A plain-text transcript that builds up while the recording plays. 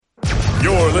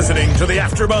You're listening to the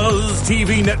AfterBuzz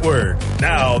TV Network,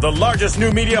 now the largest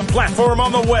new media platform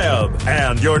on the web,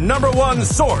 and your number one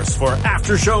source for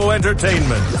after-show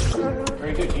entertainment.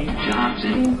 Very good, Gene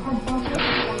Johnson.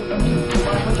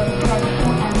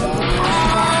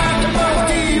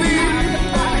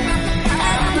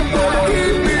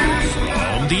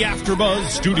 The AfterBuzz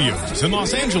Studios in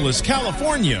Los Angeles,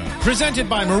 California. Presented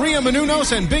by Maria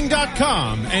Menounos and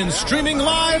Bing.com and streaming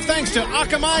live thanks to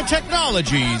Akamai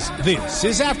Technologies. This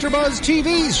is AfterBuzz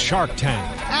TV's Shark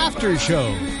Tank After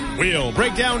Show. We'll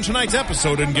break down tonight's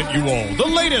episode and get you all the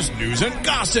latest news and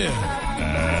gossip.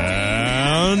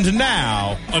 And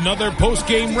now, another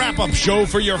post-game wrap-up show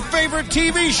for your favorite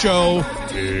TV show.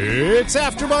 It's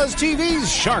AfterBuzz TV's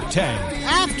Shark Tank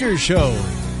After Show.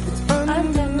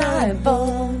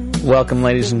 Undeniable. Welcome,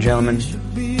 ladies and gentlemen.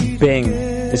 Bing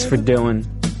is for doing,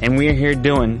 and we're here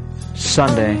doing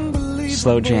Sunday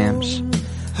Slow Jams.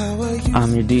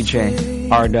 I'm your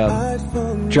DJ,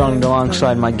 R-Dub, joined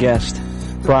alongside my guest,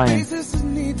 Brian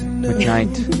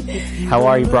McKnight. How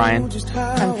are you, Brian?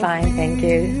 I'm fine, thank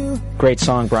you. Great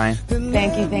song, Brian.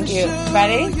 Thank you.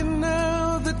 Ready?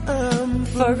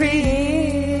 For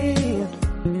real.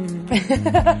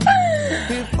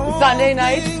 Sunday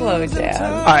night slow jam.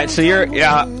 Alright, so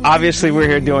obviously we're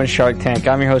here doing Shark Tank.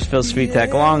 I'm your host, Phil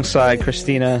Svitek, alongside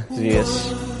Christina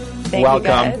Zias.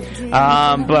 Welcome.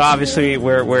 But obviously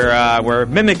we're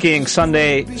mimicking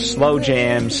Sunday slow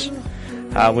jams,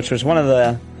 which was one of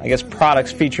the, I guess,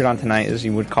 products featured on tonight, as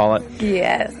you would call it.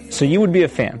 Yes. So you would be a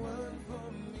fan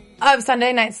of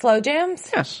Sunday night slow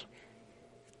jams? Yes.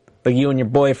 Like you and your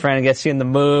boyfriend, gets you in the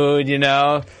mood, you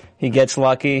know, he gets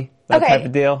lucky, that type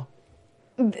of deal.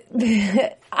 I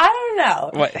don't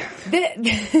know. What?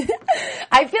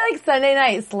 I feel like Sunday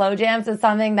night slow jams is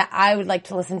something that I would like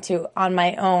to listen to on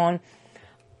my own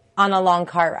on a long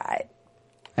car ride.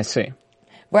 I see.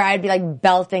 Where I'd be like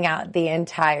belting out the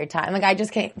entire time. Like I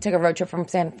just took a road trip from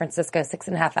San Francisco,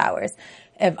 6.5 hours.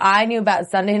 If I knew about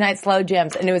Sunday night slow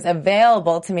jams and it was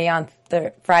available to me on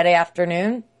the Friday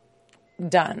afternoon,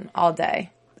 done all day.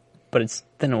 But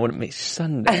then it wouldn't be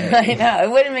Sunday. I know,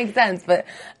 it wouldn't make sense, but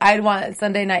I'd want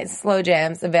Sunday night slow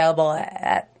jams available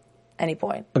at any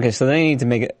point. Okay, so they need to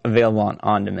make it available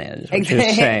on demand, is what you're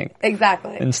saying.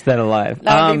 Exactly. Instead of live.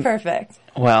 That would be perfect.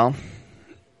 Well,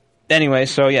 anyway,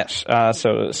 so yes.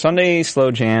 So Sunday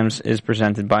Slow Jams is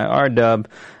presented by R-Dub.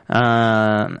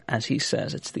 As he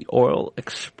says, it's the oral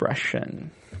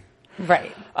expression.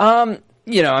 Right.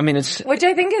 You know, I mean, it's... Which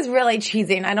I think is really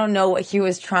cheesy, and I don't know what he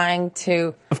was trying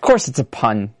to... Of course it's a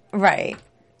pun. Right.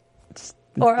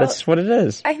 That's what it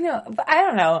is. I know, but I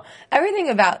don't know. Everything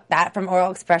about that, from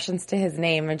oral expressions to his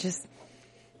name, it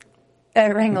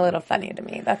rang a little funny to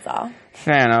me, that's all.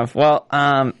 Fair enough. Well,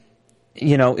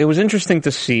 you know, it was interesting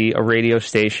to see a radio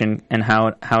station and how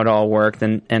it all worked,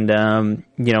 and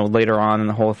you know, later on in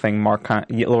the whole thing,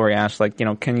 Lori asked, like, you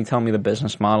know, can you tell me the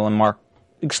business model? And Mark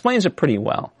explains it pretty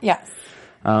well. Yes.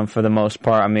 For the most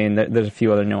part. I mean, there's a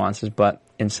few other nuances, but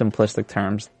in simplistic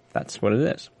terms, that's what it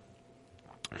is.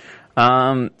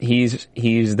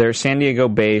 They're San Diego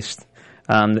based.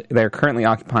 They're currently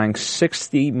occupying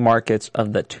 60 markets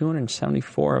of the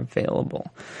 274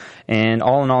 available. And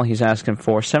all in all, he's asking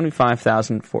for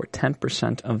 $75,000 for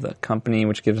 10% of the company,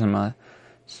 which gives him a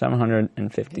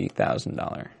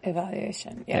 $750,000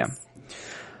 evaluation. Yes.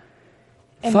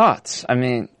 Yeah. Thoughts? I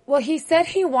mean... Well, he said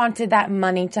he wanted that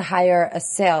money to hire a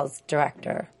sales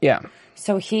director. Yeah.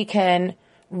 So he can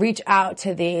reach out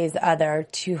to these other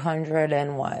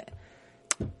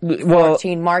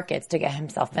 14 markets to get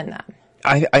himself in them.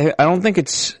 I don't think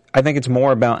it's... I think it's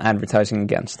more about advertising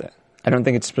against it. I don't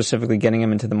think it's specifically getting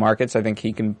him into the markets. I think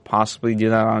he can possibly do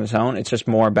that on his own. It's just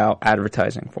more about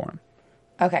advertising for him.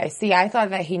 Okay. See, I thought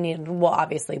that he needed, well,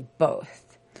 obviously both.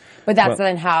 But that's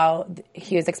then how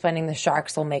he was explaining the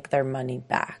sharks will make their money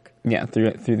back. Yeah,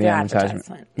 through the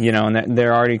advertisement. You know, and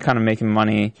they're already kind of making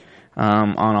money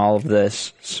on all of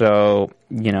this. So,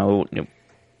 you know,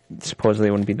 supposedly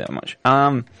it wouldn't be that much.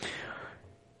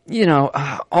 You know,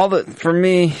 for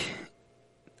me,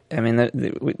 I mean,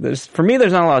 there's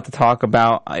not a lot to talk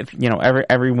about. You know,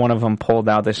 every one of them pulled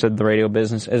out. They said the radio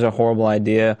business is a horrible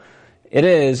idea. It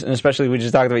is, and especially we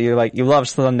just talked about you love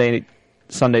Sunday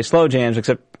slow jams,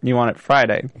 except you want it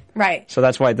Friday. Right. So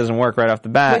that's why it doesn't work right off the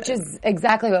bat. Which is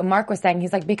exactly what Mark was saying.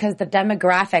 He's like, because the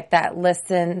demographic that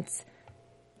listens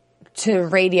to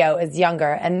radio is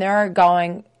younger, and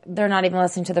they're not even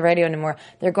listening to the radio anymore.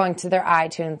 They're going to their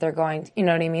iTunes. They're going, you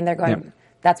know what I mean? They're going, yeah.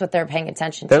 That's what they're paying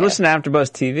attention to. They're listening to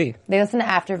AfterBuzz TV. They listen to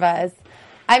AfterBuzz.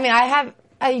 I mean,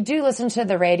 I do listen to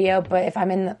the radio, but if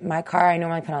I'm in my car, I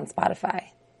normally put on Spotify.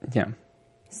 Yeah.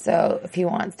 So if he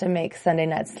wants to make Sunday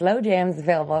Night Slow Jams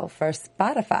available for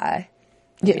Spotify.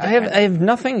 Yeah, I have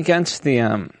nothing against the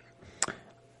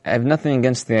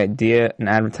idea and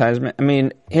advertisement. I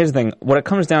mean, here's the thing. What it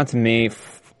comes down to me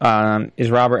is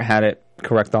Robert had it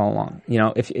correct all along.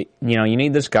 If you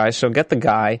need this guy, so get the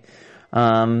guy,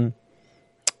 and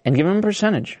give him a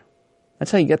percentage. That's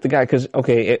how you get the guy. Because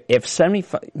if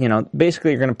 75,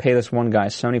 basically you're going to pay this one guy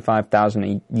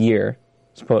 $75,000 a year.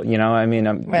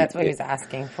 That's what he's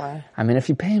asking for. I mean, if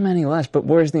you pay him any less, but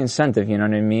where's the incentive? You know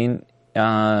what I mean?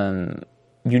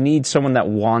 You need someone that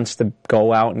wants to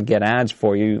go out and get ads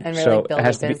for you. And really build a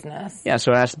business.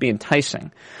 So it has to be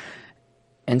enticing.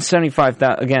 And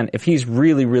 $75,000, again, if he's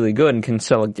really, really good and can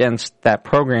sell against that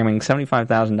programming,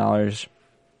 $75,000,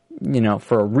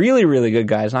 for a really, really good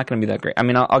guy is not going to be that great. I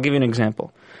mean, I'll give you an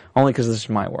example, only because this is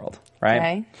my world,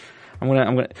 right?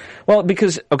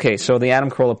 Okay. So the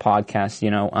Adam Carolla podcast,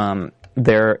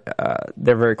 they're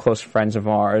very close friends of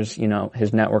ours.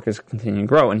 His network is continuing to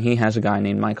grow, and he has a guy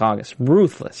named Mike August.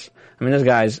 Ruthless. I mean, this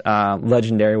guy's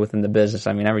legendary within the business.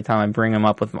 I mean, every time I bring him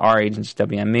up with our agents,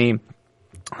 WME,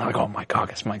 I'm like, oh, Mike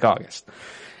August.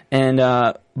 And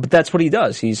but that's what he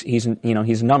does. He's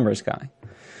a numbers guy.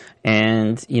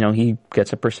 And, he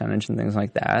gets a percentage and things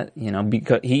like that,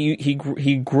 because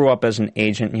he grew up as an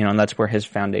agent, and that's where his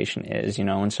foundation is,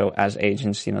 and so as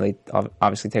agents, they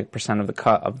obviously take a percent of the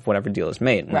cut of whatever deal is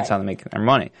made, and that's how they make their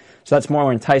money. So that's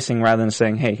more enticing rather than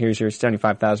saying, hey, here's your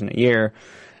 $75,000 a year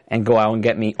and go out and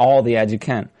get me all the ads you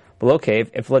can. Well, okay,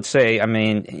 if let's say, I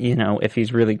mean, if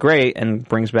he's really great and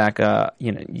brings back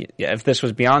if this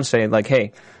was Beyonce, like,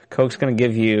 hey, Coke's going to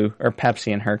give you, or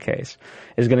Pepsi in her case,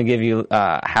 is going to give you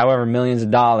however millions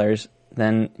of dollars,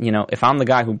 then, if I'm the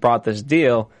guy who brought this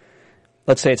deal,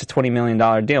 let's say it's a $20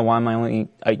 million deal, why am I only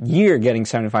a year getting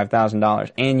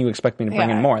 $75,000 and you expect me to bring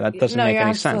in more? That doesn't make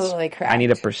any sense. Absolutely correct. I need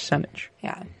a percentage.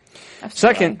 Yeah. Absolutely.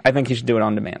 Second, I think he should do it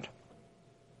on demand.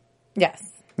 Yes.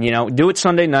 Do it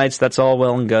Sunday nights, that's all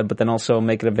well and good, but then also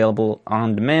make it available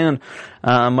on demand,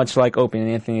 much like Opie and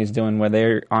Anthony is doing, where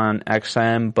they're on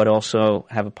XM, but also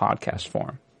have a podcast for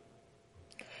them.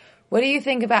 What do you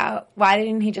think about, why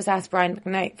didn't he just ask Brian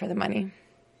McKnight for the money?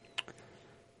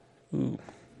 Ooh,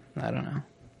 I don't know.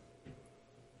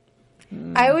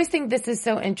 I always think this is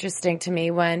so interesting to me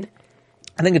when...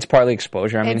 I think it's partly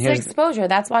exposure. I mean, it's exposure.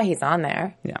 That's why he's on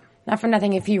there. Yeah. Not for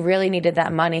nothing if he really needed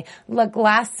that money. Look,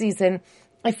 last season...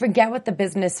 I forget what the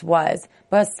business was,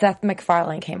 but Seth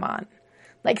MacFarlane came on.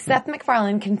 Like, Seth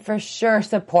MacFarlane can for sure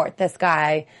support this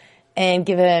guy and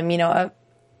give him, a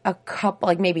couple,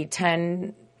 like maybe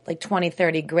 10, like 20,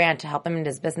 30 grand to help him in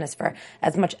his business for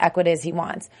as much equity as he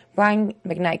wants. Brian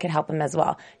McKnight could help him as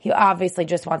well. He obviously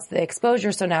just wants the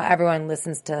exposure, so now everyone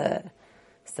listens to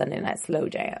Sunday Night Slow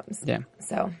Jams. Yeah.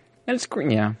 So... It's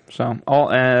great, yeah. So all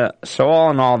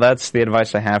in all, that's the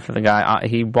advice I have for the guy.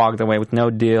 He walked away with no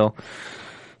deal.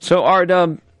 So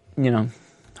R-Dub,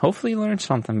 hopefully you learned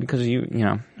something because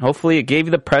hopefully it gave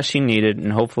you the press you needed,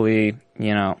 and hopefully,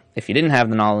 if you didn't have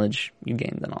the knowledge, you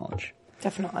gained the knowledge.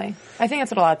 Definitely. I think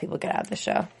that's what a lot of people get out of the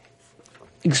show.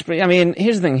 I mean,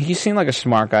 here's the thing. He seemed like a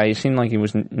smart guy. He seemed like he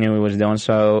knew what he was doing.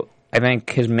 So I think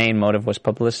his main motive was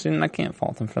publicity, and I can't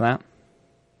fault him for that.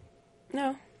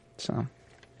 No. So,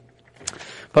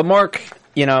 but Mark,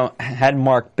 had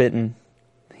Mark bitten,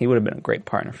 he would have been a great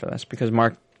partner for this because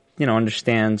Mark,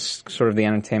 understands sort of the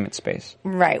entertainment space.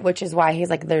 Right, which is why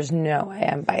he's like, there's no way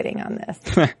I'm biting on this.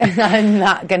 And I'm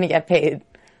not going to get paid.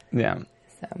 Yeah.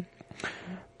 So.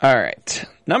 All right.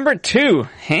 Number 2,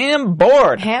 ham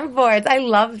board. Ham boards. I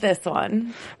love this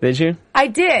one. Did you? I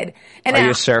did. And Are you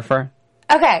a surfer?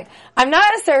 Okay. I'm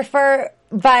not a surfer,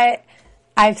 but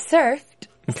I've surfed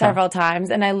several times,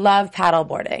 and I love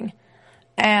paddleboarding.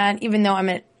 And even though I'm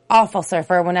an awful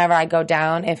surfer, whenever I go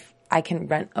down, if I can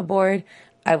rent a board,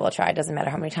 I will try. It doesn't matter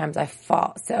how many times I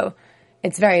fall. So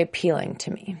it's very appealing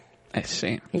to me. I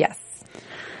see. Yes.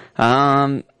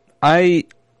 I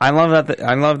love that.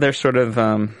 I love their sort of.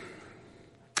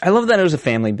 I love that it was a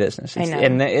family business. I know.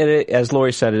 And as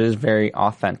Lori said, it is very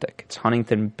authentic. It's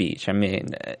Huntington Beach. I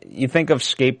mean, you think of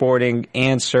skateboarding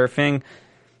and surfing,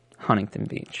 Huntington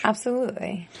Beach.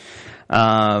 Absolutely.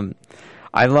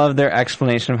 I love their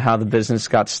explanation of how the business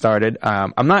got started.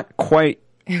 I'm not quite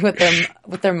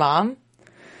with their mom.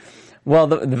 Well,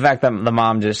 the fact that the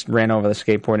mom just ran over the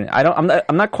skateboard,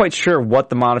 I'm not quite sure what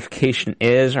the modification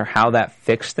is or how that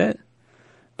fixed it,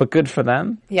 but good for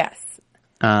them. Yes.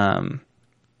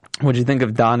 What'd you think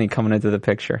of Donnie coming into the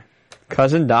picture?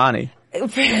 Cousin Donnie. I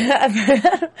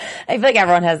feel like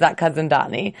everyone has that cousin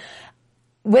Donnie.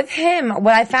 With him,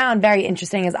 what I found very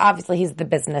interesting is obviously he's the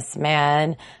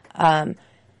businessman.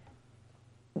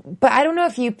 But I don't know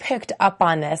if you picked up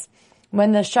on this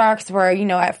when the Sharks were,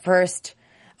 at first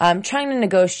trying to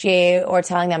negotiate or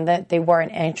telling them that they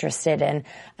weren't interested. And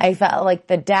I felt like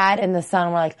the dad and the son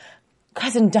were like,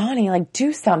 Cousin Donnie, like,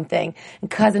 do something. And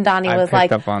Cousin Donnie was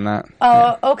like, up on that.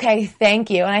 Oh, okay, thank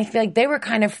you. And I feel like they were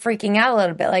kind of freaking out a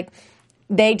little bit. Like,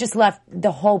 they just left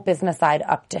the whole business side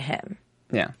up to him.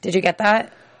 Yeah. Did you get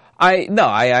that? I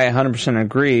 100%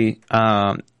 agree.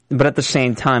 But at the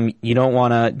same time, you don't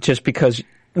want to, just because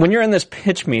when you're in this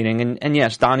pitch meeting, and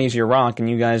yes, Donnie's your rock, and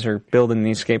you guys are building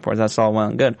these skateboards, that's all well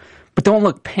and good. But don't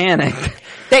look panicked.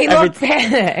 They look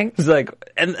panicked. It's like,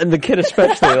 and the kid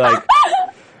especially, like,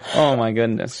 oh my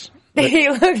goodness. He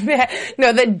looked bad.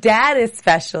 No, the dad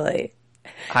especially.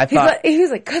 He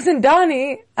was like, Cousin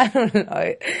Donnie. I don't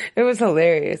know. It was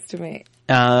hilarious to me.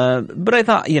 But I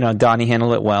thought, Donnie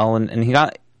handled it well, and he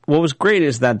got, what was great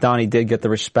is that Donnie did get the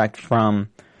respect from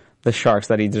the Sharks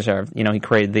that he deserved. He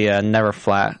created the Never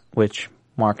Flat, which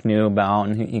Mark knew about,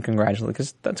 and he congratulated,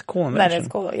 because that's a cool invention. That is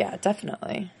cool, yeah,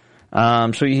 definitely.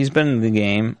 So he's been in the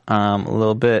game a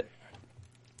little bit.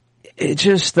 It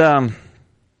just, with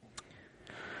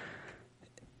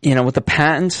the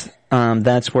patents,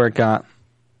 that's where it got,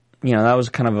 that was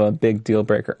kind of a big deal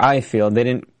breaker. I feel they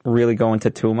didn't really go into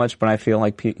too much, but I feel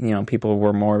like people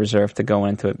were more reserved to go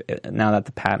into it now that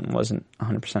the patent wasn't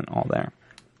 100% all there.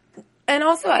 And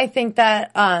also, I think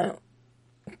that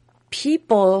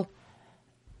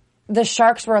the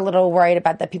Sharks were a little worried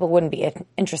about that people wouldn't be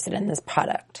interested in this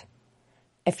product.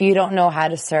 If you don't know how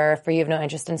to surf or you have no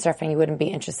interest in surfing, you wouldn't be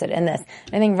interested in this.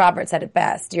 I think Robert said it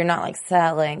best. You're not like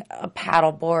selling a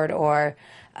paddleboard or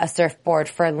a surfboard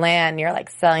for land. You're like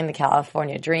selling the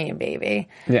California dream, baby.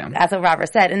 Yeah. That's what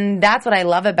Robert said. And that's what I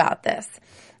love about this.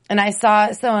 And I saw,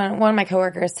 one of my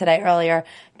coworkers today earlier,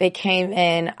 they came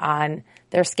in on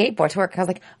their skateboard to work. I was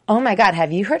like, oh my God,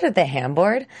 have you heard of the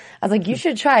Handboard? I was like, you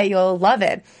should try it. You'll love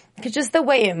it. Because just the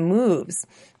way it moves,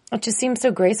 it just seems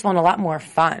so graceful and a lot more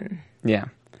fun. Yeah.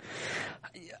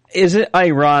 Is it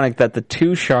ironic that the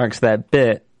two Sharks that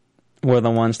bit were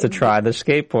the ones to try the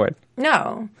skateboard?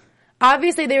 No.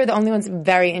 Obviously, they were the only ones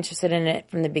very interested in it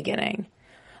from the beginning.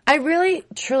 I really,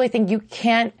 truly think you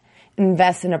can't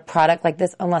invest in a product like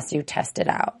this unless you test it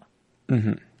out.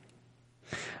 Mm-hmm.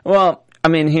 Well, I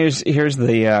mean, here's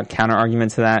the counter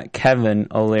argument to that. Kevin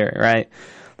O'Leary, right?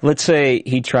 Let's say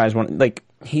he tries one. Like,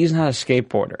 he's not a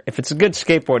skateboarder. If it's a good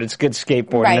skateboard, it's a good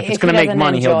skateboard. Right. And if it's going to make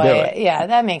money, he'll do it. Yeah,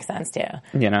 that makes sense too.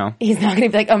 He's not going to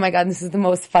be like, oh my God, this is the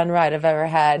most fun ride I've ever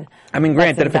had. I mean,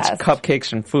 granted, if it's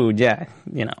cupcakes and food, yeah,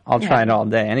 I'll try it all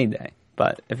day, any day.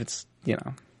 But if it's, Well,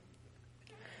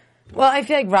 I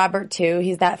feel like Robert too,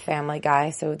 he's that family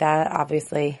guy, so that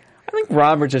obviously... I think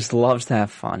Robert just loves to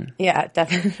have fun. Yeah,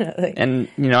 definitely. And,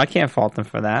 I can't fault him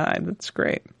for that. That's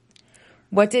great.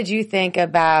 What did you think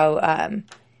about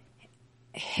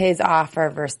his offer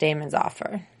versus Damon's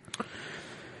offer?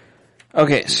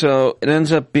 Okay, so it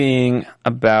ends up being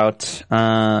about...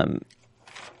 where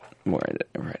did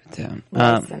I write it down?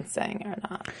 Licensing or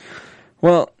not?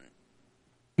 Well,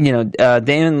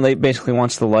 Damon basically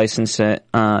wants to license it.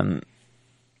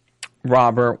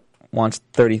 Robert wants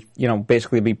 30,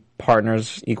 basically be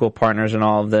partners, equal partners in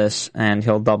all of this, and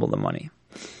he'll double the money.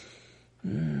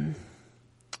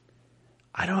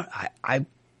 I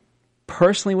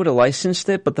personally would have licensed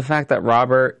it, but the fact that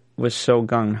Robert was so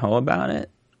gung-ho about it,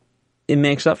 it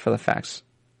makes up for the facts.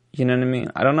 You know what I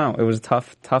mean? I don't know. It was a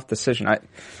tough decision. I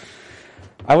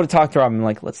would have talked to Robert and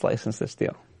like, let's license this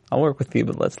deal. I'll work with you,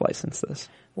 but let's license this.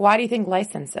 Why do you think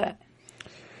license it?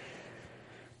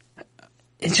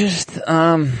 It just, it's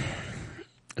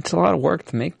a lot of work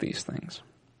to make these things.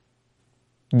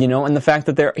 And the fact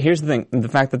that here's the thing, the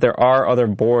fact that there are other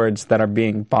boards that are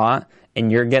being bought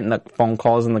and you're getting the phone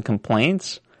calls and the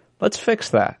complaints, let's fix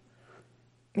that.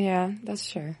 Yeah, that's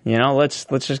true. Let's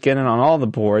just get in on all the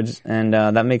boards, and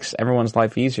that makes everyone's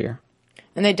life easier.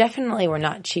 And they definitely were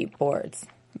not cheap boards.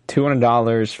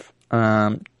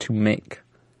 $200 to make.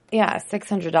 Yeah,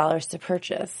 $600 to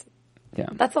purchase. Yeah.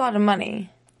 That's a lot of money.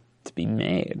 To be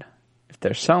made. If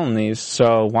they're selling these,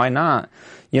 so why not?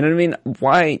 You know what I mean?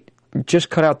 Why just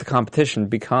cut out the competition,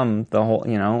 become the whole,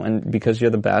 and because you're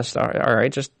the best, all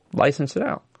right, just license it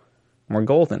out. We're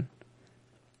golden.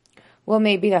 Well,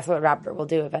 maybe that's what Robert will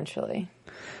do eventually.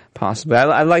 Possibly.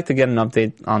 I'd like to get an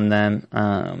update on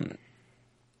them.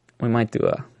 We might do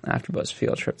a AfterBuzz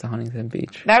field trip to Huntington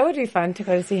Beach. That would be fun to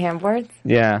go to see Handboards.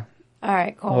 Yeah. All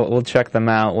right, cool. We'll check them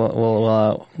out.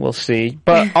 We'll see.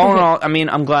 But all in all, I mean,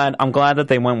 I'm glad that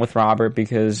they went with Robert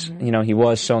because he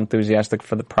was so enthusiastic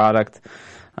for the product.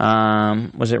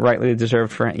 Was it rightly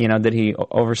deserved for did he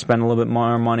overspend a little bit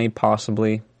more money?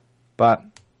 Possibly, but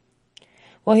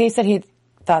well, he said he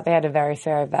thought they had a very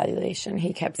fair evaluation.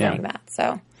 He kept saying that.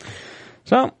 So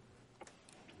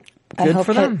good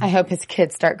for them. I hope his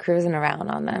kids start cruising around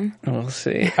on them. We'll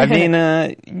see. I mean,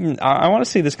 I want to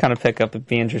see this kind of pickup. It'd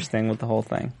be interesting with the whole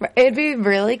thing. It'd be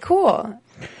really cool.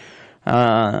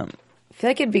 I feel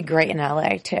like it'd be great in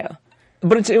LA too.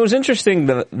 But it was interesting.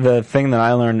 The thing that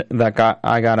I learned I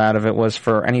got out of it was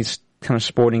for any kind of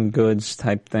sporting goods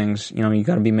type things, you know, you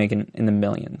got to be making in the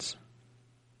millions.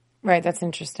 Right. That's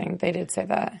interesting. They did say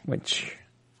that. Which,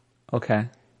 okay.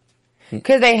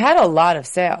 Because they had a lot of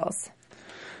sales.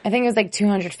 I think it was like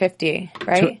 250,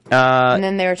 right? And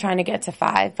then they were trying to get to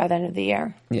 5 by the end of the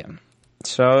year. Yeah.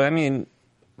 So, I mean,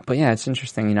 but yeah, it's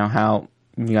interesting, you know, how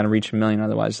you got to reach 1 million,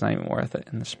 otherwise it's not even worth it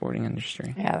in the sporting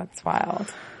industry. Yeah, that's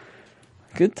wild.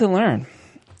 Good to learn.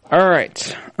 All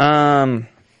right.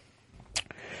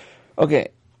 Okay.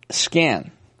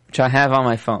 Scan, which I have on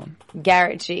my phone.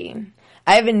 Garrett G.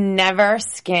 I've never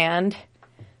scanned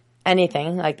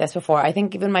anything like this before. I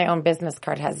think even my own business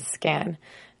card has a scan,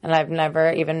 and I've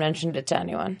never even mentioned it to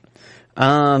anyone.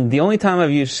 The only time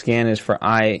I've used Scan is for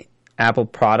Apple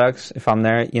products. If I'm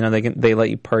there, you know, they let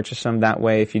you purchase them that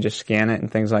way if you just scan it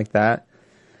and things like that.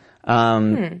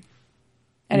 I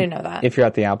didn't know that. If you're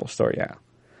at the Apple store, yeah.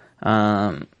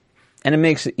 And it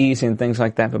makes it easy and things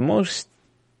like that. But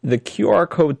the QR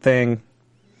code thing,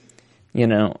 you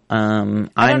know, I'm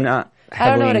not heavily engaged. I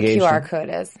don't know what a QR code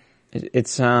is.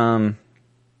 It's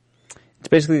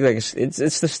basically like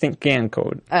it's the scan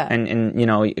code, and you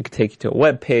know, it can take you to a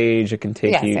web page. It can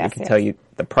take it can tell you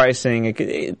the pricing.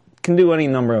 It can do any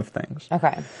number of things.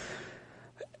 Okay.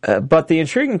 But the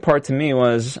intriguing part to me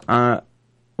was what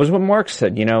Mark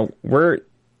said. You know,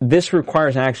 this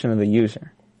requires action of the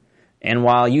user, and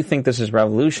while you think this is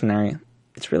revolutionary,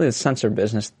 it's really the sensor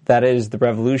business that is the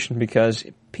revolution, because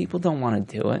people don't want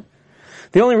to do it.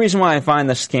 The only reason why I find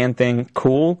the scan thing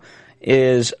cool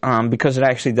is because it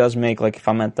actually does make, like, if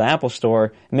I'm at the Apple store,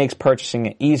 it makes purchasing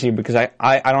it easier, because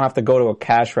I don't have to go to a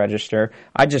cash register.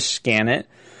 I just scan it.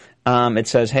 It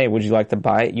says, hey, would you like to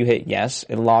buy it? You hit yes.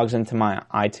 It logs into my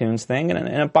iTunes thing, and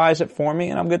it buys it for me,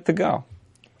 and I'm good to go.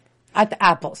 At the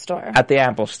Apple store? At the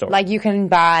Apple store. Like, you can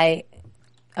buy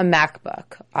a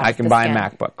MacBook off I can buy a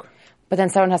MacBook. But then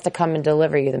someone has to come and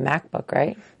deliver you the MacBook,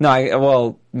 right?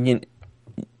 No,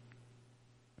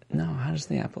 no, how does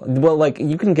the Apple... Well, like,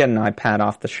 you can get an iPad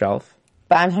off the shelf.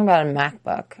 But I'm talking about a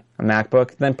MacBook. A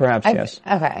MacBook? Then perhaps yes.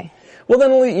 Okay. Well,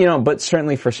 then, you know, but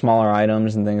certainly for smaller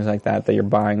items and things like that you're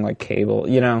buying, like cable,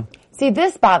 you know. See,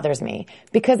 this bothers me,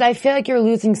 because I feel like you're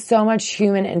losing so much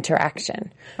human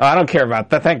interaction. Oh, I don't care about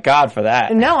that. Thank God for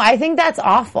that. No, I think that's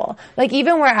awful. Like,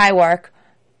 even where I work,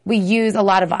 we use a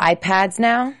lot of iPads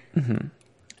now. Mm-hmm.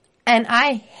 And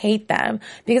I hate them,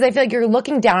 because I feel like you're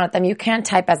looking down at them. You can't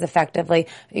type as effectively.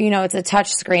 You know, it's a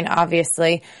touch screen,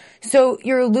 obviously. So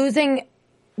you're losing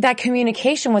that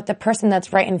communication with the person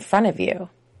that's right in front of you.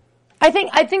 I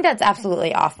think that's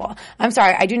absolutely awful. I'm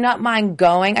sorry. I do not mind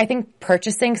going. I think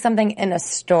purchasing something in a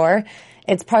store,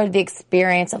 it's part of the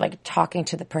experience of, like, talking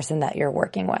to the person that you're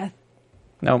working with.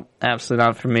 No, absolutely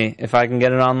not for me. If I can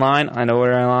get it online, I know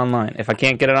order it online. If I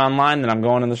can't get it online, then I'm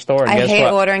going to the store. And I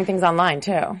hate ordering things online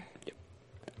too.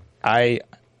 I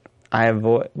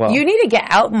avoid. Well, you need to get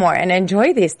out more and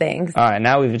enjoy these things. All right,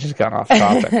 now we've just gone off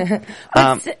topic.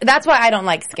 That's why I don't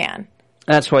like Scan.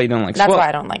 That's why you don't like. That's why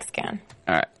I don't like Scan.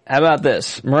 All right. How about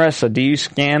this, Marissa? Do you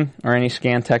scan or any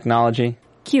scan technology?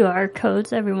 QR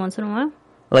codes every once in a while.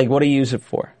 Like, what do you use it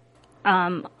for?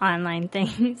 Online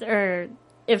things, or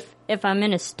if I'm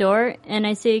in a store and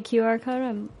I see a QR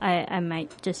code, I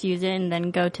might just use it and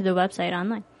then go to the website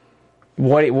online.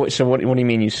 So what do you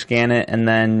mean? You scan it and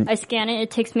then... I scan it.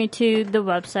 It takes me to the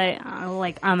website,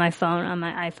 like on my phone, on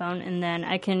my iPhone, and then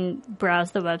I can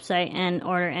browse the website and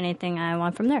order anything I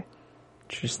want from there.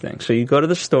 Interesting. So you go to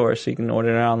the store so you can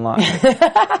order it online.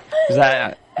 I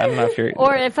don't know if you're...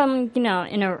 Or if I'm, you know,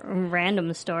 in a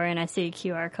random store and I see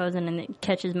QR codes and it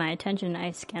catches my attention,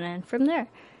 I scan it from there.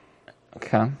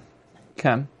 Okay.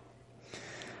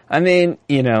 I mean,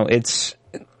 you know, it's...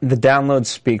 The downloads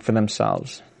speak for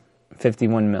themselves.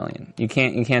 51 million. You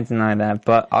can't deny that.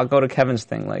 But I'll go to Kevin's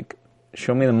thing. Like,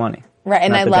 show me the money. Right,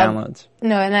 and I love downloads.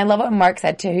 No, and I love what Mark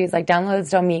said too. He's like,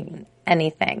 downloads don't mean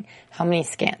anything. How many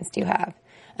scans do you have?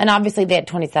 And obviously they had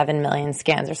 27 million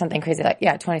scans or something crazy. Like,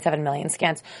 yeah, 27 million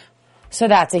scans. So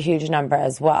that's a huge number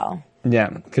as well. Yeah,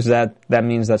 because that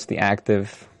means that's the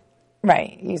active...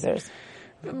 Right, users.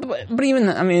 But even,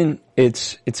 I mean,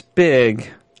 it's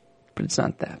big, but it's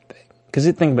not that big. Because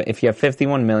you think about if you have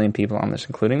 51 million people on this,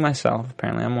 including myself,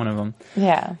 apparently I'm one of them.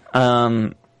 Yeah.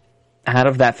 Out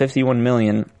of that 51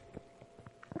 million,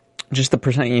 just the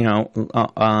percent,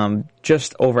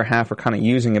 just over half are kind of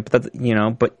using it. But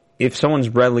but if someone's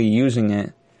readily using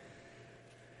it,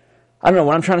 I don't know.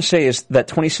 What I'm trying to say is that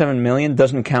 27 million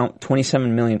doesn't count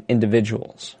 27 million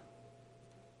individuals.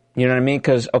 You know what I mean?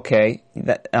 Because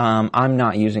I'm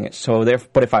not using it. So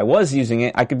but if I was using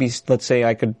it, I could be. Let's say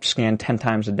I could scan 10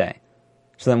 times a day.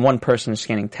 So then one person is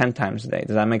scanning 10 times a day.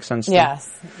 Does that make sense to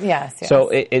you? Yes. So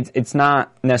it's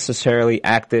not necessarily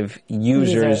active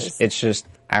users. It's just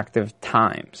active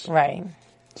times. Right.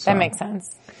 So, that makes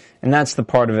sense. And that's the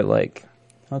part of it, like,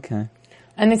 okay.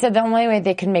 And they said the only way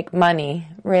they can make money,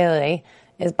 really,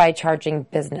 is by charging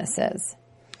businesses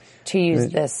to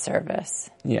use this service.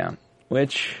 Yeah.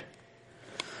 Which,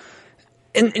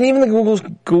 and even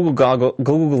the Google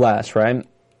Glass, right?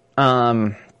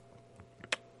 That,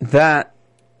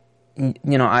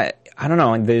 I don't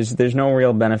know. There's no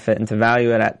real benefit, and to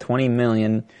value it at 20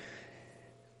 million.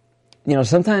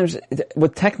 Sometimes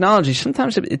with technology,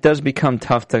 sometimes it does become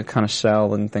tough to kind of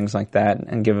sell and things like that,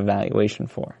 and give a valuation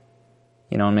for,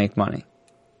 and make money.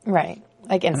 Right,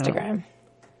 like Instagram.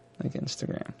 Like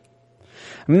Instagram.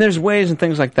 I mean, there's ways and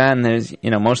things like that, and there's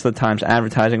most of the times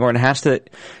advertising, or it has to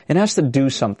do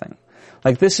something.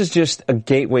 Like this is just a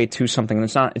gateway to something.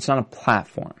 It's not a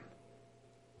platform.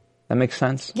 That makes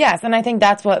sense? Yes, and I think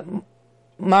that's what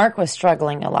Mark was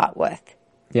struggling a lot with.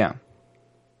 Yeah.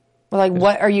 Like,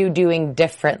 what are you doing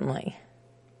differently?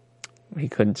 He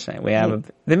couldn't say. We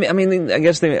have I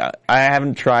guess I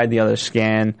haven't tried the other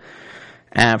scan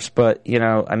apps, but,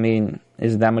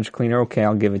 is it that much cleaner? Okay,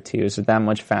 I'll give it to you. Is it that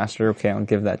much faster? Okay, I'll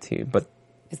give that to you. But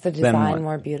is the design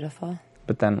more beautiful?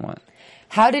 But then what?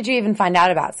 How did you even find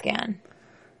out about Scan?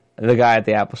 The guy at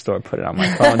the Apple Store put it on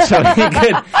my phone so he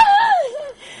could...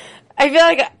 I feel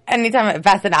like anytime I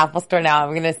pass an Apple Store now,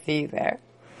 I'm going to see you there.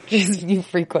 Just you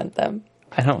frequent them.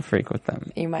 I don't frequent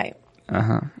them. You might.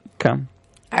 Uh-huh. Come.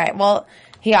 All right. Well,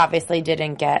 he obviously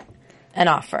didn't get an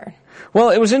offer.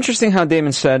 Well, it was interesting how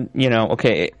Damon said,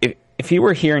 okay, if you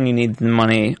were here and you needed the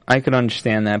money, I could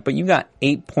understand that. But you got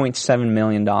 $8.7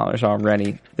 million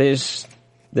already. There's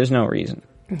no reason.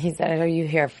 He said, are you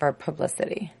here for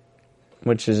publicity?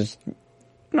 Which is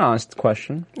an honest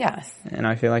question. Yes. And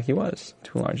I feel like he was,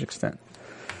 to a large extent.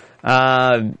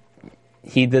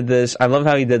 He did this. I love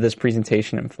how he did this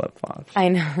presentation in flip-flops. I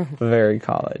know. Very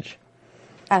college.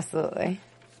 Absolutely.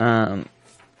 Flip-flops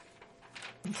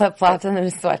and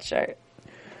a sweatshirt.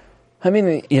 I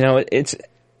mean, it's...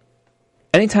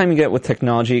 Anytime you get with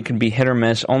technology, it can be hit or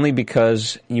miss, only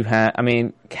because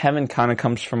Kevin kind of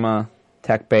comes from a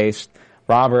tech-based.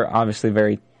 Robert, obviously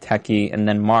very techy. And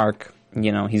then Mark,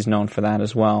 he's known for that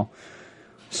as well.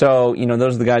 So,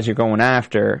 those are the guys you're going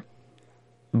after.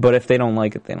 But if they don't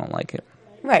like it, they don't like it.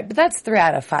 Right, but that's 3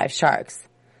 out of 5 sharks.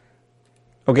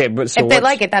 Okay, but so if they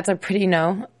like it, that's a pretty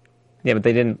no. Yeah, but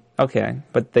they didn't. Okay,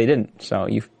 but they didn't. So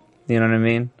you know what I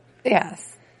mean?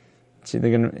 Yes. So they're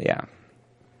gonna. Yeah.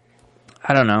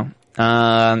 I don't know.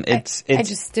 I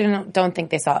just don't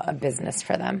think they saw a business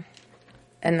for them,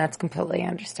 and that's completely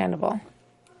understandable.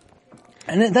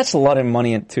 And that's a lot of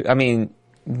money to. I mean,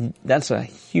 that's a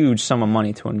huge sum of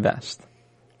money to invest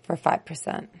for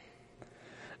 5%.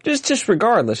 Just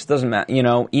regardless, it doesn't matter.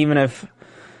 Even if,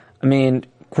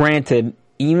 granted,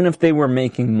 even if they were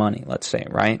making money, let's say,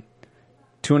 right,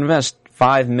 to invest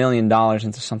 $5 million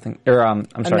into something, or I'm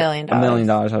sorry, $1 million.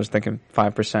 I was thinking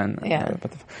 5%.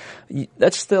 Yeah,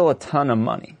 that's still a ton of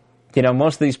money.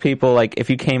 Most of these people, like, if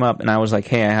you came up and I was like,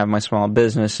 hey, I have my small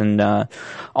business, and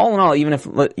all in all, even if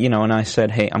and I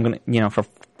said, hey, I'm gonna, for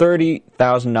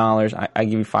 $30,000, I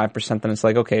give you 5%, then it's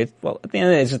like, okay, well, at the end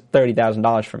of the day, it's just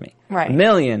 $30,000 for me. Right. $1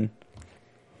 million.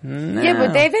 Nah. Yeah,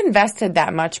 but they've invested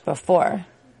that much before.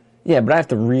 Yeah, but I have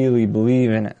to really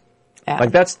believe in it. Yeah.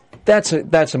 Like, that's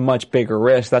a much bigger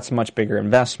risk. That's a much bigger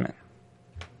investment.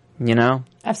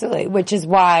 Absolutely. Which is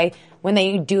why when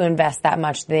they do invest that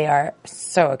much, they are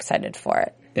so excited for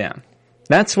it. Yeah.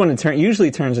 That's when it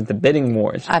usually turns into bidding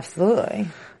wars. Absolutely.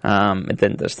 It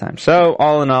didn't this time. So,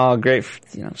 all in all, great,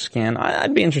 scan.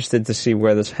 I'd be interested to see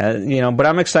where this heads, but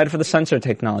I'm excited for the sensor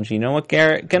technology. You know what,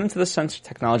 Garrett? Get into the sensor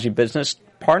technology business,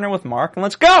 partner with Mark, and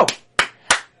let's go!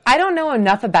 I don't know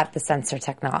enough about the sensor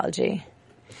technology.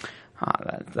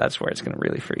 That's where it's going to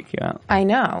really freak you out. I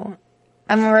know.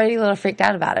 I'm already a little freaked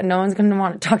out about it. No one's going to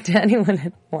want to talk to anyone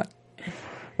anymore.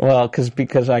 Well,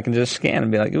 because I can just scan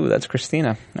and be like, ooh, that's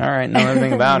Christina. All right, know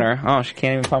everything about her. Oh, she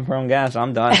can't even pump her own gas.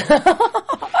 I'm done.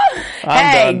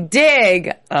 Hey,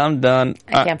 dig! I'm done.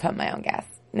 I can't pump my own gas.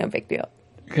 No big deal.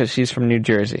 Because she's from New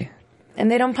Jersey. And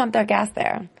they don't pump their gas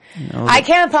there. No, I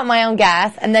can't pump my own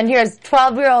gas, and then here's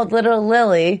 12-year-old little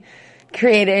Lily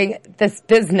creating this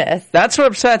business. That's what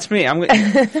upsets me.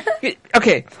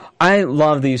 Okay, I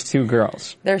love these two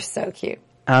girls. They're so cute.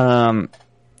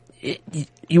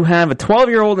 You have a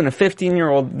 12-year-old and a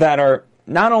 15-year-old that are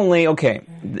not only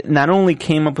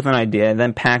came up with an idea,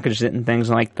 then packaged it and things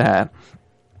like that,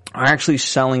 are actually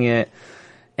selling it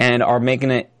and are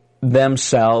making it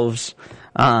themselves.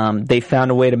 They found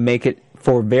a way to make it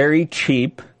for very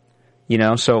cheap.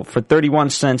 So for 31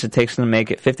 cents it takes them to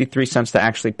make it, 53 cents to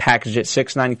actually package it,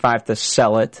 $6.95 to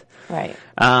sell it. Right.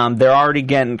 They're already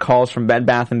getting calls from Bed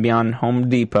Bath & Beyond and Home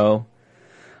Depot.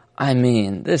 I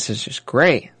mean, this is just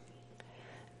great.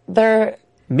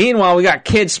 Meanwhile, we got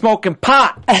kids smoking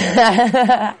pot.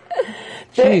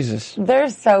 Jesus. They're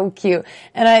so cute.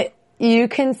 And you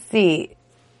can see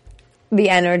the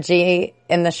energy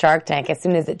in the Shark Tank as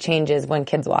soon as it changes when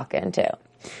kids walk in, too.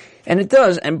 And it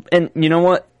does. And you know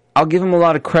what? I'll give him a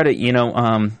lot of credit,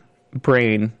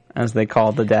 Brain, as they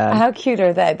call the dad. How cute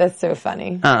are they? That's so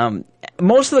funny.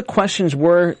 Most of the questions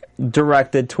were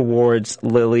directed towards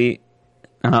Lily,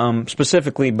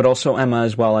 specifically, but also Emma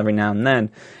as well every now and then.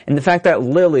 And the fact that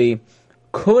Lily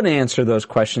could answer those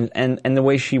questions and the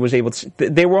way she was able to,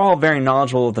 they were all very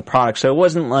knowledgeable of the product. So it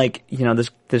wasn't like,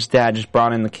 this dad just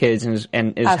brought in the kids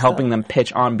and is helping them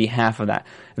pitch on behalf of that.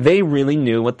 They really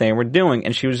knew what they were doing,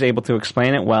 and she was able to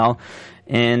explain it well.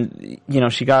 And,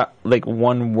 she got like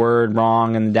one word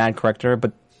wrong and the dad corrected her,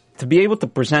 but to be able to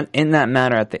present in that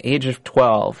manner at the age of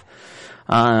 12,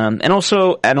 and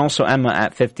also Emma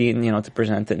at 15, to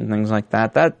present it and things like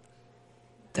that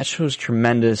shows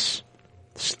tremendous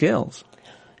skills.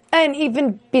 And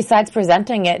even besides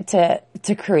presenting it,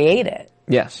 to create it.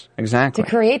 Yes, exactly. To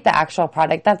create the actual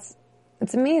product,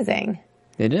 it's amazing.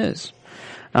 It is.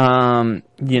 And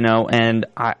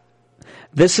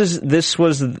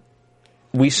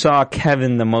we saw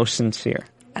Kevin the most sincere.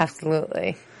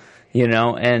 Absolutely.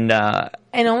 And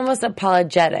almost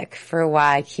apologetic for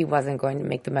why he wasn't going to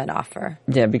make the med offer.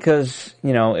 Yeah, because,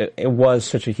 it was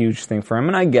such a huge thing for him,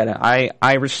 and I get it.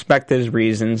 I respect his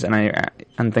reasons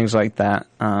and things like that.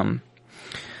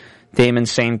 Damon,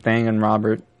 same thing, and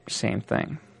Robert, same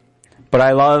thing. But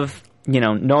I love,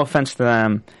 no offense to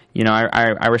them,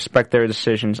 I respect their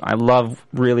decisions. I love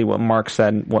really what Mark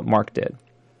said and what Mark did.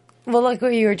 Well, like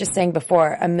what you were just saying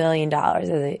before, $1 million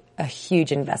is a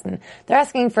huge investment. They're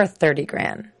asking for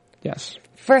 $30,000. Yes.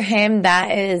 For him,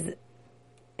 that is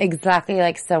exactly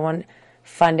like someone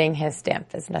funding his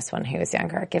stamp business when he was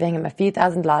younger, giving him a few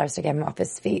 $1,000s to get him off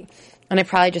his feet. And it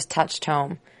probably just touched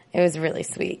home. It was really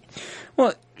sweet.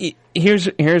 Well,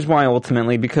 here's why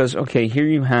ultimately, because, okay, here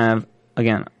you have,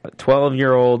 again, a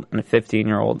 12-year-old and a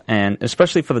 15-year-old, and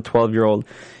especially for the 12-year-old,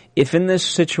 if in this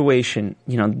situation,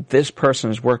 this person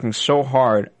is working so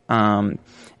hard and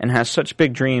has such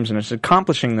big dreams and is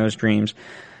accomplishing those dreams,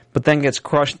 but then gets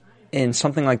crushed in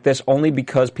something like this only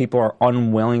because people are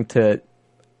unwilling to,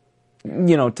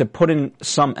 to put in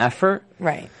some effort.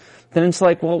 Right. Then it's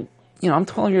like, well, I'm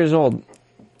 12 years old.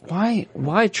 Why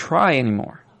try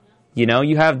anymore?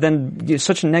 You have then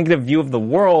such a negative view of the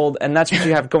world, and that's what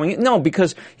you have going in. No,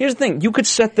 because here's the thing. You could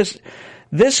set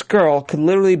this girl could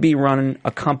literally be running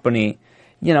a company,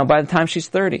 by the time she's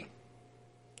 30.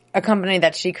 A company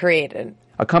that she created.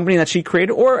 A company that she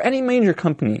created, or any major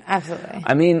company. Absolutely.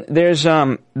 I mean, there's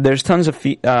tons of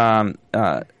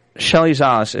Shelley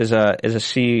Zas is a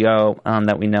CEO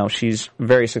that we know. She's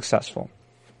very successful,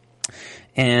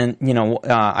 and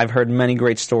I've heard many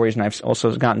great stories, and I've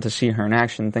also gotten to see her in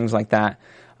action, things like that.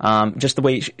 Just the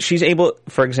way she's able.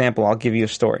 For example, I'll give you a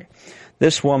story.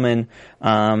 This woman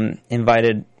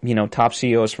invited top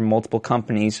CEOs from multiple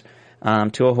companies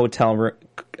to a hotel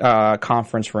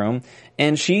conference room,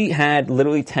 and she had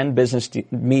literally 10 business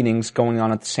meetings going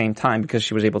on at the same time because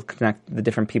she was able to connect the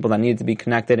different people that needed to be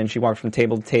connected, and she walked from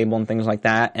table to table and things like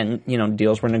that, and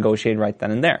deals were negotiated right then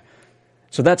and there.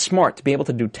 So that's smart to be able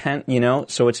to do 10,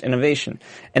 so it's innovation.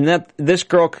 And that this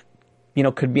girl,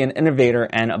 could be an innovator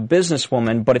and a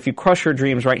businesswoman, but if you crush her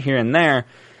dreams right here and there,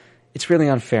 it's really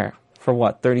unfair. For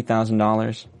what,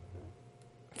 $30,000?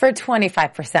 For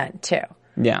 25% too.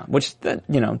 Yeah, which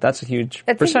that's a huge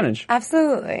percentage.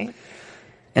 Absolutely.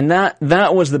 And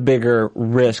that was the bigger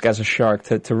risk as a shark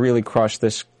to really crush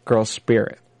this girl's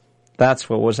spirit. That's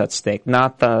what was at stake,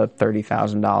 not the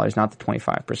 $30,000, not the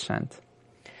 25%.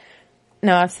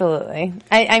 No, absolutely.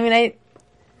 And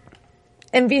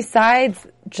besides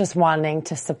just wanting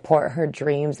to support her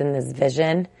dreams and this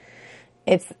vision,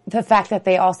 it's the fact that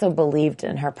they also believed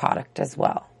in her product as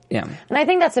well. Yeah. And I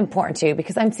think that's important too,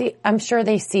 because I'm sure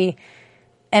they see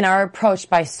and are approached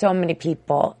by so many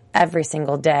people every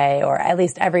single day, or at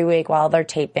least every week while they're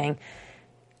taping.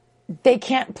 They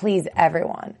can't please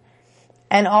everyone.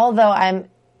 And although I'm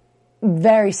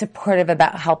very supportive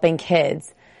about helping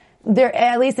kids,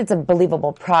 at least it's a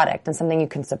believable product and something you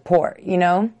can support, you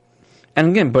know? And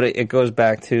again, but it goes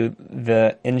back to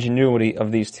the ingenuity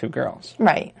of these two girls.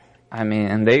 Right. I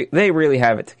mean, they really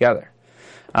have it together.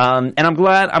 And I'm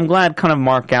glad kind of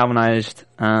Mark galvanized,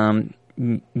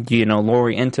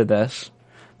 Lori into this.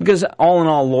 Because all in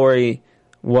all, Lori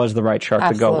was the right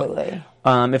shark to go with.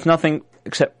 If nothing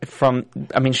except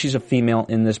she's a female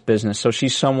in this business. So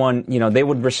she's someone, they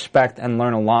would respect and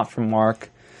learn a lot from Mark.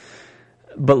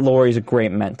 But Lori's a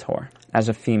great mentor as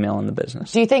a female in the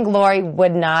business. Do you think Lori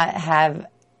would not have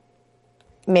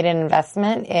made an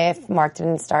investment if Mark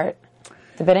didn't start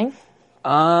the bidding?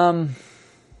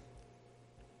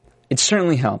 It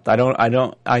certainly helped.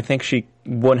 I think she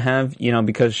would have,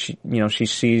 because she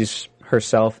sees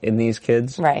herself in these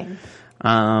kids. Right.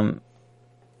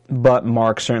 But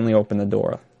Mark certainly opened the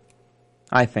door.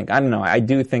 I don't know. I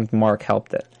do think Mark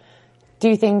helped it. Do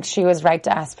you think she was right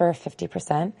to ask for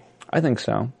 50%? I think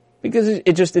so. Because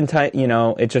it just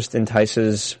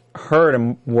entices her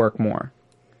to work more.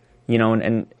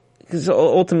 And because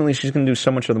ultimately she's going to do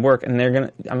so much of the work, and they're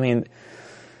going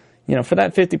to, for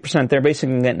that 50%, they're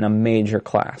basically getting a major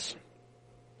class.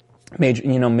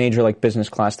 Major like business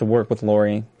class to work with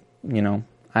Lori,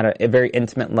 at a very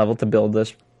intimate level to build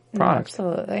this product.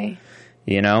 Absolutely.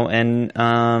 And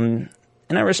I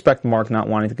respect Mark not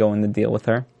wanting to go in the deal with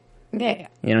her. Yeah.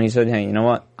 He said, hey, you know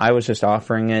what? I was just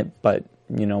offering it, but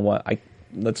you know what?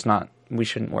 We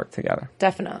shouldn't work together.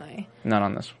 Definitely. Not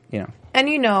on this,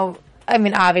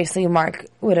 And obviously Mark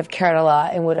would have cared a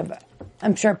lot and would have,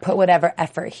 I'm sure, put whatever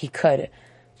effort he could.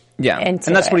 Yeah. And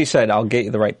that's what he said. I'll get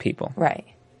you the right people. Right.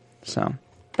 So.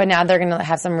 But now they're going to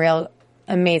have some real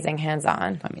amazing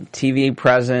hands-on. TV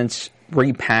presence,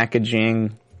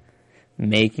 repackaging,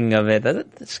 making of it.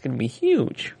 That's going to be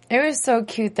huge. It was so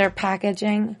cute, their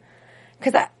packaging.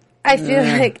 Because I feel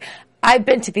like I've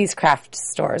been to these craft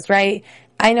stores, right?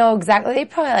 I know exactly. They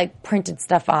probably printed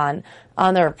stuff on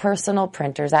their personal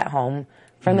printers at home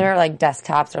from their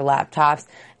desktops or laptops.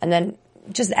 And then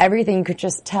just everything you could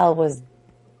just tell was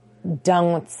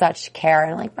done with such care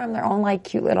and from their own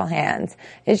cute little hands.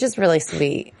 It's just really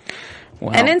sweet.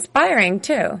 Wow. And inspiring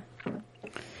too.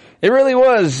 It really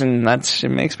was, and it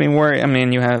makes me worry.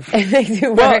 You have... It makes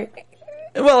you worry.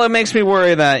 Well, it makes me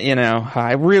worry that,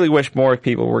 I really wish more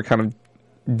people were kind of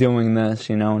doing this,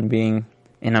 and being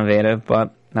innovative,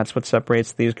 but that's what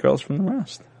separates these girls from the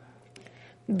rest.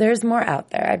 There's more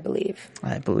out there, I believe.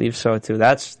 I believe so, too.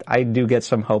 I do get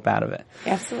some hope out of it.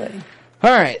 Absolutely.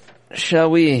 All right. Shall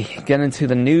we get into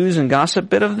the news and gossip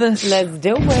bit of this? Let's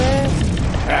do it.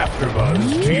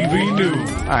 AfterBuzz TV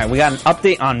News. All right, we got an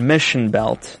update on Mission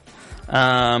Belt,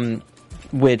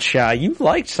 which you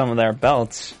liked some of their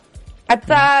belts. I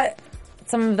thought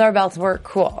some of their belts were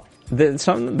cool.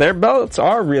 Their belts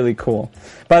are really cool.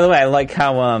 By the way, I like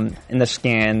how in the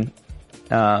scan...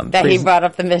 that he brought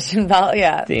up the Mission Belt,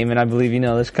 yeah. Damon, I believe you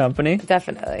know this company.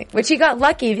 Definitely. Which he got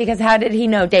lucky because how did he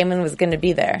know Damon was going to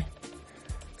be there?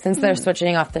 Since they're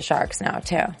switching off the Sharks now,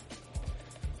 too.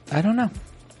 I don't know.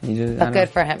 But good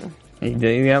for him.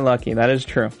 He got lucky. That is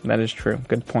true.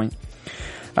 Good point.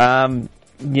 And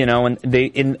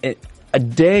a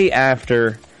day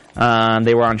after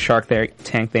they were on Shark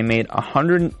Tank, they made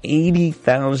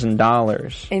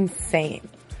 $180,000. Insane.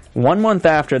 1 month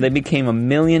after, they became $1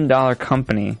 million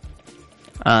company,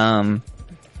 and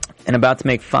about to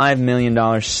make $5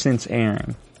 million since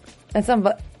airing.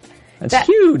 That's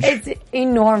huge. It's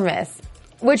enormous,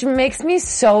 which makes me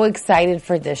so excited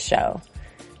for this show.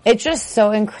 It's just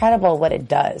so incredible what it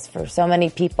does for so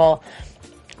many people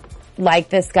like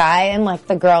this guy and like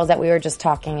the girls that we were just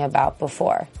talking about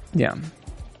before. Yeah.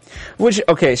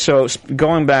 So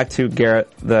going back to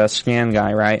Garrett, the scan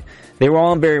guy, right? They were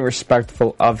all very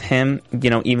respectful of him,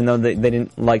 even though they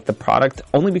didn't like the product,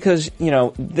 only because,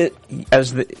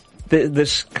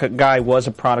 this guy was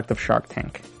a product of Shark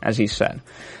Tank, as he said.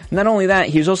 Not only that,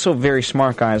 he was also a very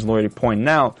smart guy, as Lori pointed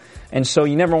out, and so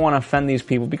you never want to offend these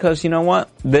people because, you know what,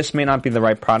 this may not be the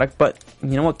right product, but,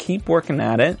 you know what, keep working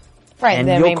at it. Right, and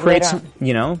you'll create some,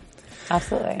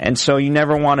 Absolutely. And so you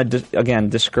never want to,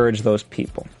 discourage those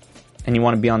people. And you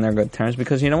want to be on their good terms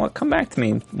because, you know what, come back to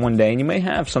me one day and you may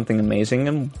have something amazing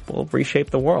and we'll reshape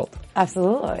the world.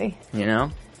 Absolutely.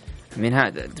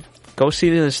 Go see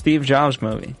the Steve Jobs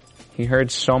movie. He heard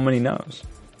so many no's.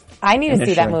 I need to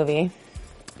see that movie.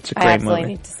 It's a great movie. I absolutely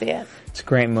need to see it. It's a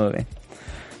great movie.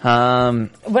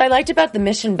 What I liked about the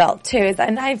Mission Belt, too, is,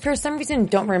 and I, for some reason,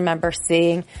 don't remember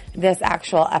seeing this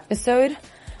actual episode,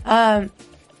 but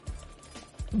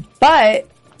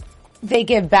they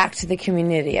give back to the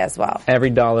community as well.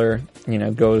 Every dollar,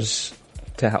 goes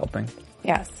to helping.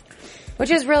 Yes.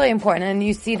 Which is really important. And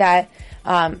you see that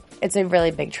it's a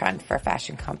really big trend for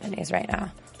fashion companies right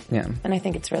now. Yeah. And I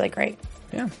think it's really great.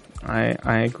 Yeah,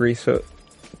 I agree. So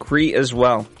agree as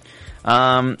well.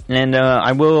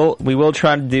 We will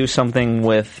try to do something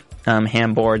with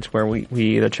Handboards where we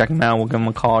either check them out, we'll give them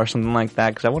a call or something like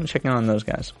that, because I want to check in on those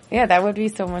guys. Yeah, that would be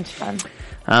so much fun.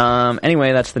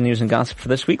 Anyway, that's the news and gossip for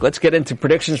this week. Let's get into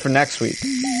predictions for next week.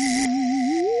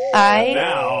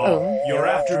 Your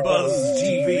AfterBuzz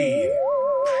TV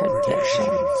predictions.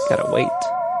 Gotta wait.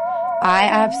 I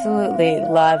absolutely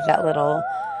love that little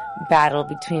battle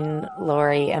between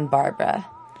Lori and Barbara.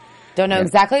 Don't know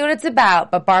exactly what it's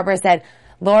about, but Barbara said,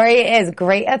 Lori is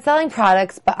great at selling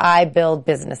products, but I build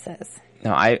businesses.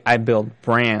 No, I build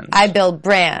brands. I build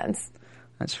brands.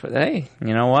 That's for, hey,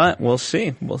 you know what? We'll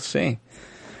see. We'll see.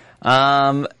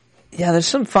 Yeah, there's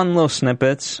some fun little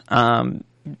snippets. I'm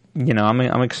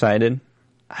excited.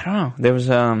 I don't know. There was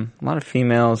a lot of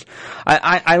females.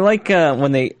 I like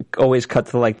when they always cut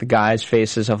to like the guys'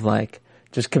 faces of like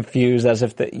just confused as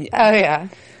if they. Oh yeah.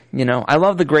 I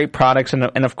love the great products,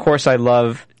 and of course I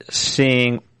love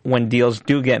seeing when deals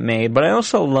do get made, but I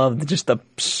also love just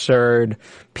absurd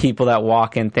people that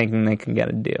walk in thinking they can get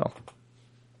a deal.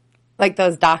 Like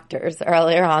those doctors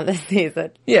earlier on this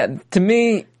season. Yeah, to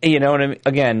me, you know what I mean?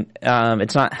 Again,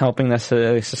 it's not helping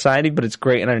necessarily society, but it's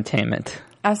great entertainment.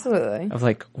 Absolutely. Of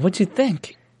like, what'd you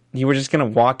think? You were just going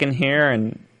to walk in here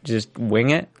and just wing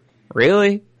it?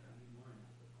 Really?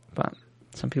 But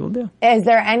some people do. Is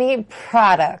there any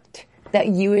product that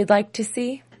you would like to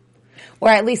see? Or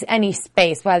at least any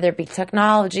space, whether it be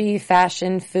technology,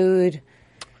 fashion, food?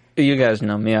 You guys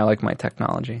know me. I like my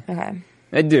technology. Okay.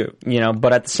 I do,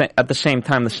 but at the same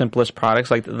time, the simplest products,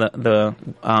 like the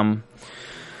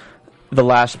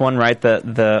last one, right?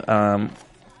 The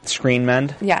screen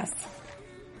mend. Yes.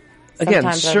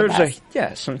 Again,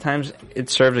 sometimes it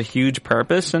serves a huge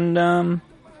purpose, and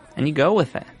you go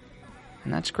with it,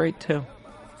 and that's great too.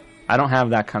 I don't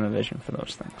have that kind of vision for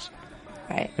those things.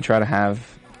 Right. I try to have,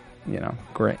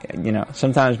 great.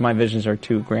 Sometimes my visions are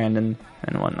too grand and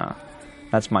whatnot.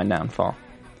 That's my downfall.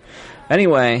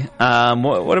 Anyway,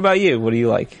 what about you? What do you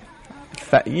like?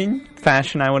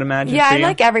 Fashion, I would imagine. Yeah, I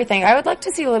like everything. I would like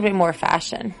to see a little bit more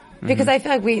fashion because I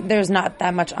feel like there's not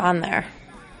that much on there.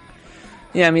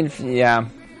 Yeah, I mean, yeah.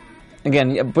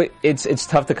 Again, but it's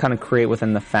tough to kind of create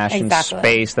within the fashion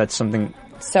space. That's something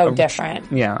so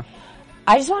different. Yeah.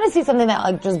 I just want to see something that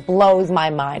like just blows my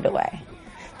mind away.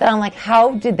 That I'm like,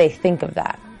 how did they think of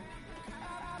that?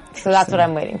 So that's what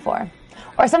I'm waiting for,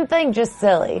 or something just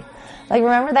silly. Like,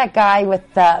 remember that guy with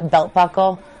the belt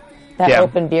buckle that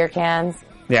opened beer cans?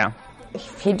 Yeah.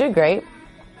 He did great.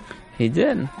 He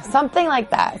did. Something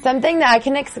like that. Something that I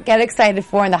can get excited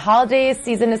for. And the holiday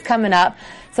season is coming up.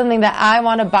 Something that I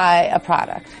want to buy a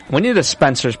product. We need a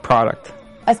Spencer's product.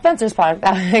 A Spencer's product.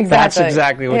 Exactly. That's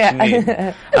exactly what you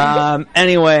need.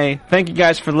 Anyway, thank you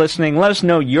guys for listening. Let us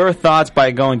know your thoughts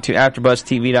by going to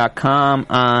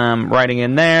AfterBuzzTV.com, writing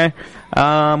in there.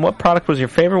 What product was your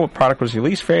favorite? What product was your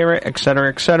least favorite? Et cetera,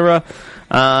 et cetera.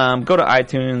 Go to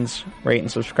iTunes, rate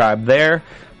and subscribe there.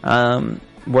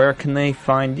 Where can they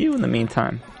find you in the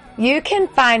meantime? You can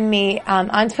find me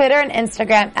on Twitter and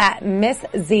Instagram at Miss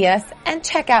Zias, and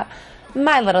check out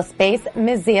my little space,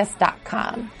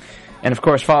 MissZias.com. And, of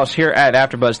course, follow us here at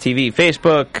AfterBuzz TV,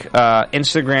 Facebook,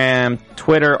 Instagram,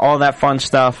 Twitter, all that fun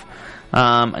stuff.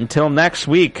 Until next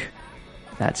week,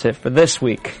 that's it for this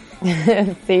week.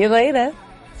 See you later.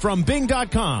 From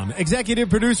Bing.com, executive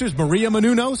producers Maria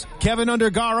Menounos, Kevin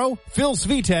Undergaro, Phil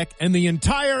Svitek, and the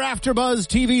entire AfterBuzz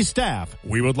TV staff,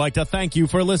 we would like to thank you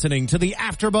for listening to the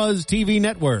AfterBuzz TV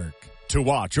network. To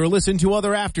watch or listen to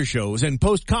other after shows and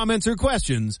post comments or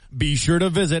questions, be sure to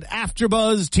visit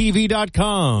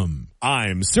AfterBuzzTV.com.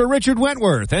 I'm Sir Richard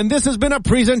Wentworth, and this has been a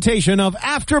presentation of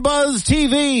AfterBuzz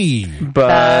TV.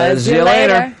 Buzz you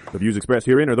later. The views expressed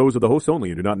herein are those of the hosts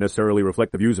only and do not necessarily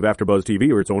reflect the views of AfterBuzz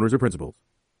TV or its owners or principals.